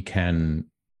 we can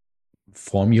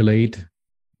formulate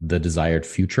the desired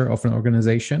future of an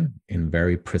organization in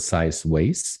very precise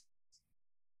ways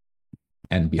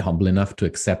and be humble enough to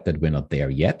accept that we're not there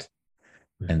yet,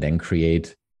 and then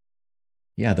create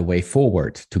the way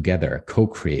forward together,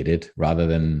 co-create it, rather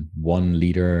than one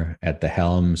leader at the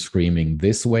helm screaming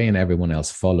this way and everyone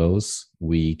else follows.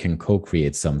 We can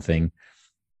co-create something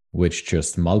which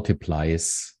just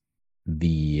multiplies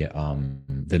the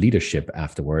leadership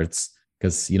afterwards.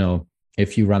 Because, you know,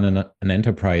 if you run an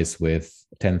enterprise with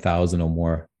 10,000 or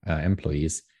more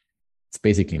employees, it's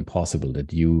basically impossible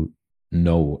that you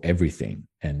know everything,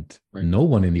 and no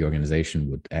one in the organization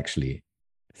would actually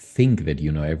think that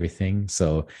you know everything.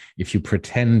 So if you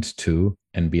pretend to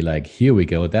and be like, here we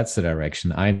go, that's the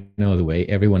direction, I know the way,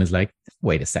 everyone is like,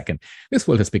 wait a second, this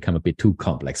world has become a bit too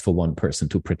complex for one person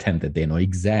to pretend that they know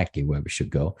exactly where we should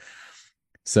go.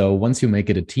 So once you make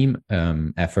it a team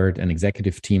effort, an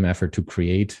executive team effort to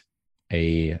create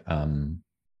a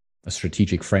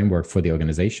strategic framework for the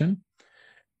organization,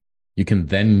 you can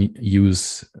then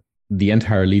use the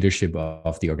entire leadership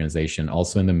of the organization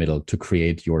also in the middle to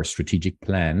create your strategic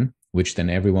plan, which then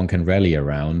everyone can rally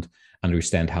around,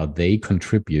 understand how they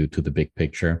contribute to the big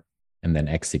picture, and then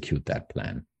execute that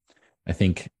plan. I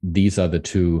think these are the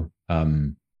two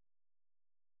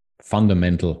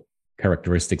fundamental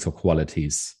characteristics or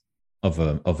qualities of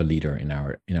a leader in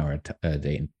our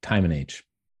day, time and age.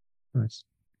 Nice.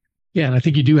 Yeah, and I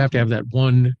think you do have to have that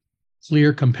one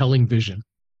clear, compelling vision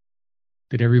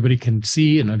that everybody can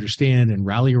see and understand and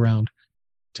rally around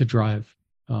to drive.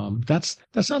 That's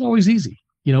not always easy.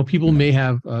 You know, people may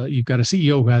have, you've got a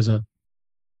CEO who has a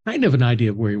kind of an idea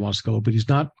of where he wants to go, but he's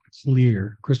not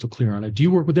crystal clear on it. Do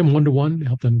you work with them one-to-one to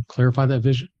help them clarify that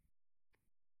vision?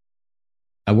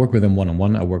 I work with them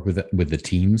one-on-one. I work with the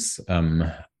teams.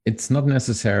 It's not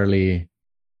necessarily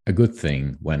a good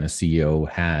thing when a CEO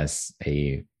has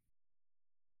a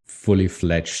fully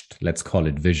fledged, let's call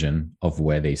it, vision of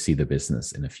where they see the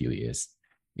business in a few years.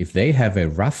 If they have a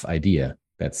rough idea,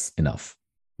 that's enough.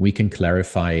 We can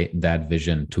clarify that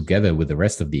vision together with the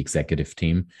rest of the executive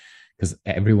team, because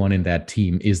everyone in that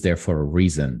team is there for a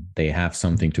reason. They have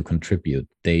something to contribute.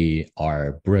 They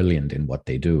are brilliant in what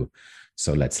they do.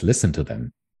 So let's listen to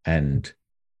them. And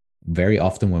very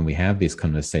often when we have these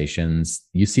conversations,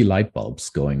 you see light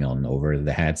bulbs going on over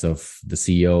the heads of the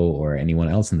CEO or anyone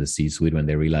else in the C-suite when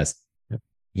they realize,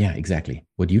 yeah, exactly.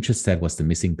 What you just said was the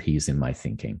missing piece in my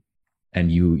thinking.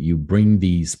 And you bring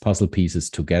these puzzle pieces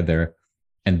together.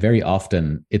 And very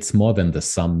often it's more than the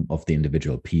sum of the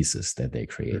individual pieces that they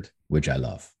create, which I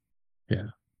love. Yeah,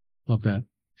 love that.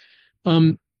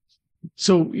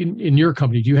 So in your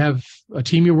company, do you have a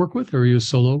team you work with, or are you a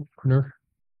solopreneur?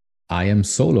 I am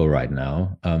solo right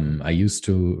now. I used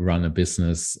to run a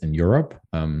business in Europe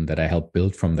that I helped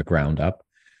build from the ground up,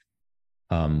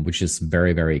 which is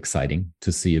very, very exciting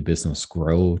to see a business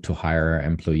grow, to hire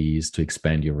employees, to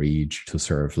expand your reach, to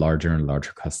serve larger and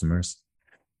larger customers.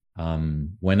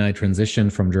 When I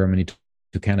transitioned from Germany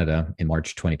to Canada in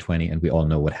March 2020, and we all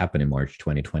know what happened in March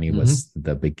 2020 was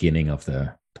the beginning of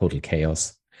the total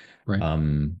chaos. Right.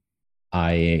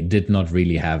 I did not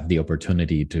really have the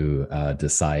opportunity to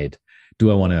decide, do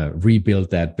I want to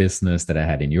rebuild that business that I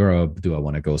had in Europe? Do I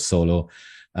want to go solo?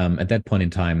 At that point in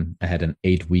time, I had an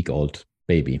 8-week-old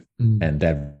baby, and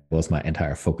that was my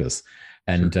entire focus.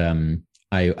 And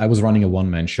I was running a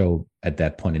one-man show at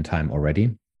that point in time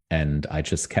already, and I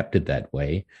just kept it that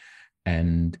way.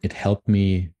 And it helped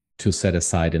me to set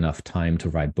aside enough time to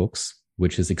write books,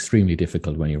 which is extremely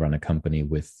difficult when you run a company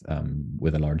with a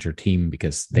larger team,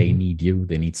 because they need you,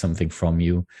 they need something from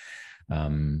you.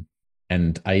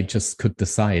 And I just could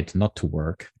decide not to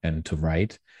work and to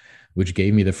write, which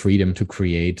gave me the freedom to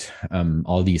create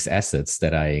all these assets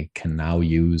that I can now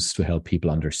use to help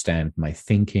people understand my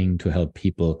thinking, to help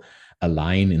people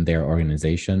align in their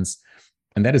organizations.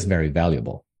 And that is very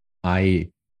valuable. I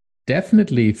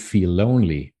definitely feel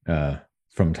lonely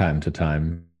from time to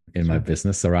time in my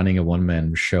business. So running a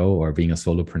one-man show or being a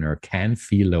solopreneur can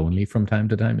feel lonely from time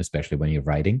to time, especially when you're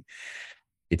writing.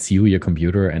 It's you, your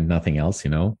computer, and nothing else,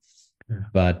 you know. Yeah.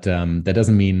 But that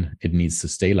doesn't mean it needs to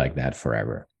stay like that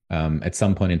forever. At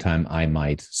some point in time, I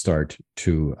might start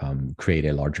to create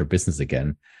a larger business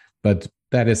again, but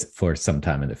that is for some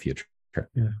time in the future.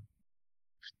 Yeah.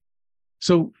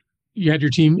 So you had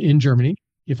your team in Germany.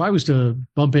 If I was to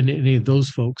bump into any of those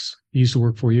folks who used to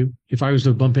work for you, if I was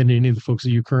to bump into any of the folks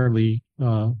that you currently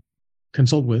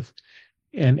consult with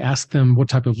and ask them what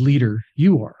type of leader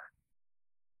you are,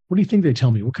 what do you think they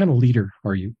tell me? What kind of leader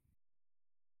are you?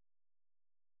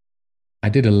 I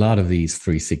did a lot of these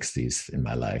 360s in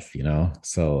my life,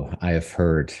 so I have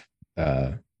heard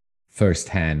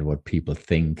firsthand what people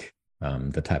think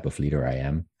the type of leader I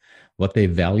am. What they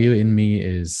value in me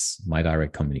is my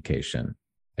direct communication.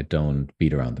 I don't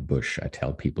beat around the bush. I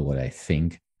tell people what I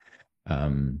think.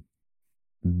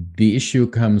 The issue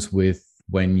comes with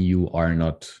when you are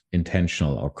not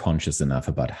intentional or conscious enough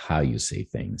about how you say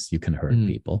things. You can hurt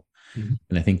people. Mm-hmm.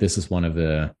 And I think this is one of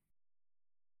the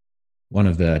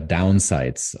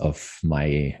downsides of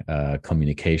my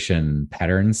communication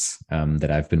patterns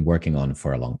that I've been working on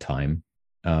for a long time.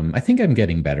 I think I'm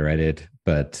getting better at it,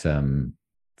 but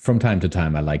from time to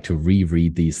time, I like to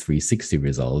reread these 360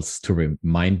 results to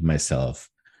remind myself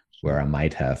where I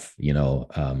might have, you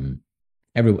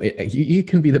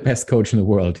can be the best coach in the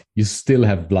world. You still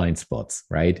have blind spots,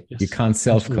 right? Yes, you can't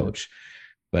self-coach,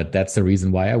 but that's the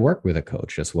reason why I work with a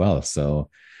coach as well.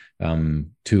 So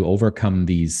to overcome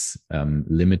these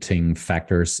limiting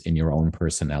factors in your own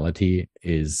personality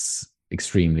is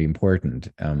extremely important.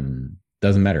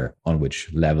 Doesn't matter on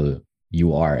which level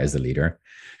you are as a leader.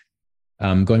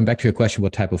 Going back to your question,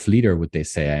 what type of leader would they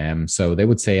say I am? So they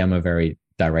would say I'm a very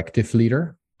directive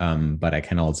leader, but I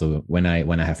can also, when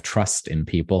I have trust in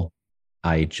people,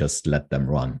 I just let them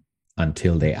run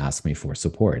until they ask me for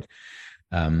support.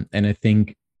 And I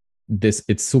think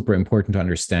it's super important to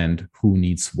understand who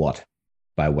needs what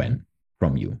by when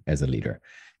from you as a leader.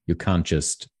 You can't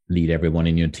just lead everyone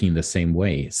in your team the same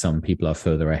way. Some people are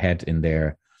further ahead in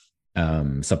their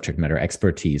subject matter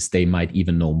expertise. They might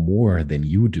even know more than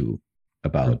you do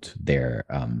about their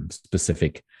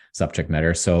specific subject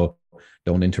matter. So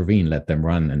don't intervene, let them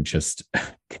run and just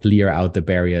clear out the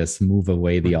barriers, move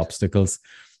away the obstacles,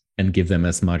 and give them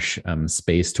as much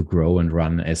space to grow and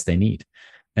run as they need.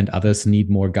 And others need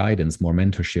more guidance, more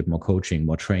mentorship, more coaching,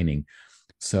 more training.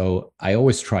 So I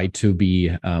always try to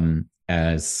be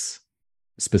as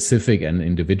specific and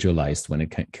individualized when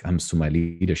it comes to my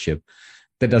leadership.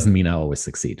 That doesn't mean I always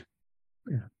succeed.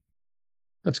 Yeah.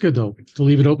 That's good, though, to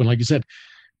leave it open. Like you said,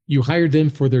 you hired them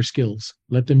for their skills.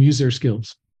 Let them use their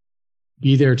skills.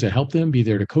 Be there to help them, be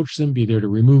there to coach them, be there to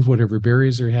remove whatever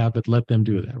barriers they have, but let them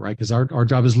do that, right? Because our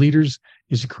job as leaders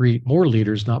is to create more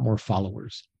leaders, not more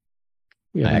followers.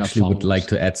 I actually would like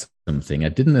to add something. I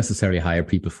didn't necessarily hire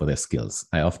people for their skills.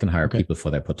 I often hire people for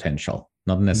their potential,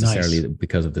 not necessarily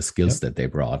because of the skills that they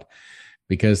brought.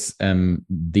 Because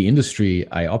the industry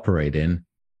I operate in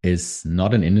is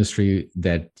not an industry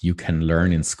that you can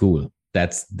learn in school.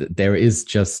 There is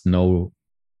just no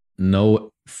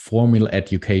formal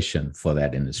education for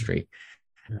that industry.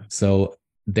 Yeah. So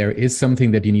there is something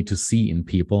that you need to see in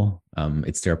people.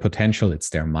 It's their potential,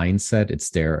 it's their mindset, it's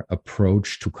their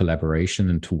approach to collaboration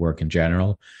and to work in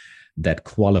general that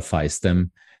qualifies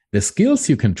them. The skills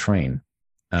you can train,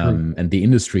 and the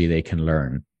industry they can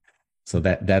learn. So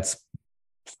that's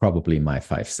probably my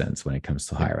 5 cents when it comes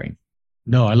to hiring.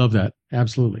 No, I love that.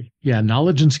 Absolutely. Yeah.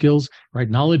 Knowledge and skills, right?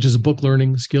 Knowledge is book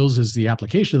learning. Skills is the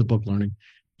application of the book learning.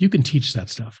 You can teach that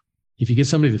stuff. If you get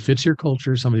somebody that fits your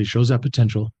culture, somebody that shows that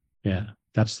potential, yeah,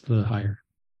 that's the hire.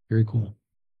 Very cool.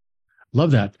 Love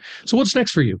that. So what's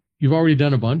next for you? You've already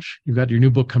done a bunch. You've got your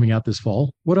new book coming out this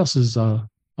fall. What else is on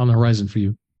the horizon for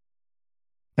you?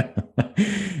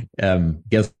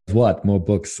 Guess what? More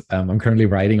books. I'm currently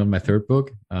writing on my 3rd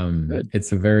book.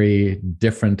 It's a very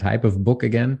different type of book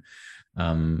again.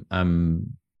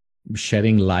 I'm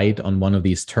shedding light on one of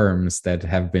these terms that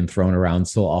have been thrown around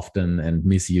so often and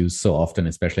misused so often,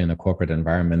 especially in a corporate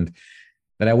environment,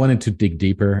 that I wanted to dig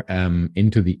deeper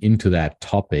into that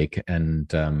topic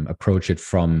and approach it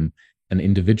from an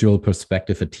individual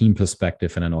perspective, a team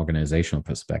perspective, and an organizational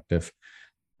perspective.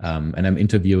 And I'm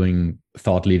interviewing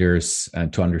thought leaders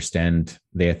to understand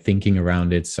their thinking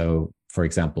around it. So, for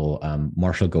example,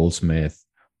 Marshall Goldsmith,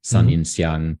 Sun Yun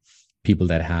Xiang, people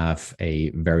that have a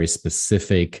very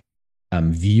specific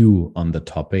view on the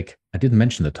topic. I didn't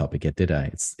mention the topic yet, did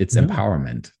I? It's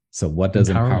empowerment. So what does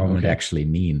empowerment actually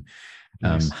mean?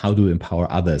 How do I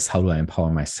empower others? How do I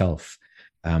empower myself?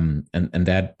 And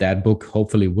that book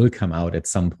hopefully will come out at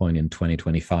some point in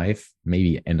 2025,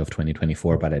 maybe end of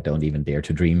 2024, but I don't even dare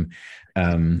to dream.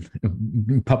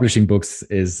 Publishing books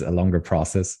is a longer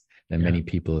process than many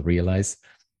people realize.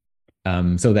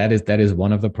 So that is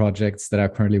one of the projects that I'm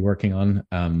currently working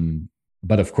on.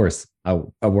 But of course,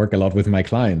 I work a lot with my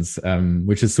clients,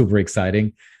 which is super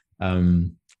exciting.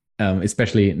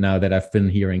 especially now that I've been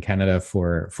here in Canada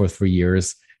for 3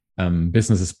 years.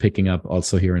 Business is picking up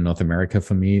also here in North America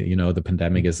for me. You know, the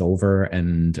pandemic is over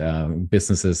and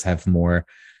businesses have more,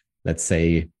 let's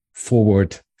say,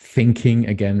 forward thinking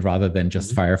again, rather than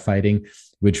just firefighting,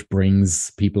 which brings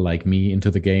people like me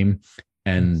into the game.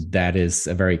 And that is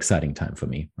a very exciting time for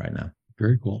me right now.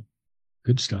 Very cool.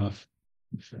 Good stuff.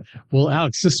 Well,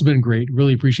 Alex, this has been great.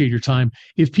 Really appreciate your time.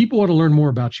 If people want to learn more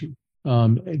about you,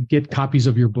 get copies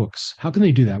of your books, how can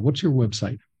they do that? What's your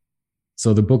website?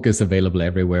 So the book is available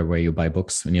everywhere where you buy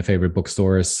books, in your favorite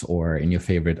bookstores or in your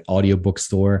favorite audiobook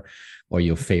store or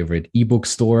your favorite ebook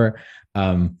store.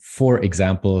 For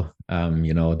example,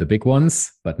 the big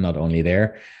ones, but not only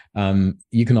there.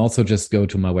 You can also just go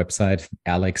to my website,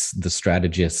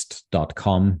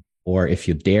 alexthestrategist.com, or if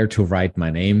you dare to write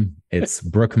my name, it's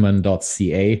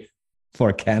brueckmann.ca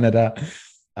for Canada.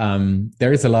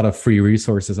 There is a lot of free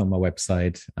resources on my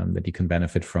website that you can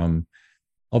benefit from.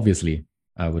 Obviously,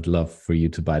 I would love for you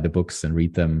to buy the books and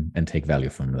read them and take value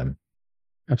from them.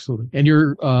 Absolutely. And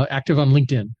you're active on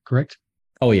LinkedIn, correct?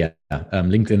 Oh, yeah.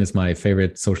 LinkedIn is my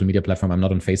favorite social media platform. I'm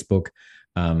not on Facebook.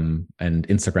 And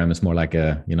Instagram is more like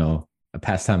a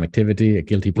pastime activity, a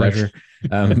guilty pleasure.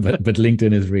 Right. But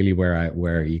LinkedIn is really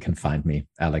where you can find me,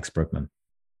 Alex Brueckmann.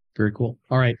 Very cool.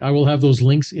 All right. I will have those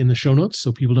links in the show notes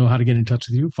so people know how to get in touch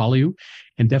with you, follow you,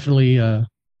 and definitely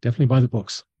buy the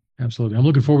books. Absolutely. I'm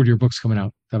looking forward to your books coming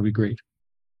out. That'll be great.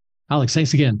 Alex,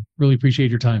 thanks again. Really appreciate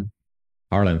your time.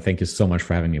 Harlan, thank you so much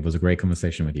for having me. It was a great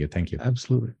conversation with you. Thank you.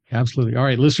 Absolutely. Absolutely. All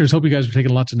right, listeners, hope you guys are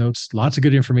taking lots of notes, lots of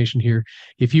good information here.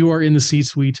 If you are in the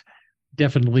C-suite,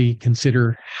 definitely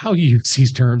consider how you use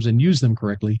these terms and use them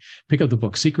correctly. Pick up the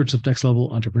book, Secrets of Next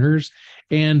Level Entrepreneurs,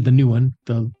 and the new one,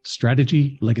 The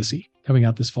Strategy Legacy, coming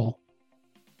out this fall.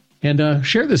 And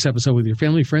share this episode with your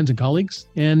family, friends, and colleagues,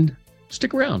 and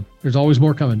stick around. There's always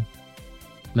more coming.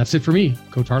 And that's it for me,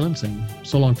 Coach Harlan, saying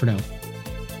so long for now.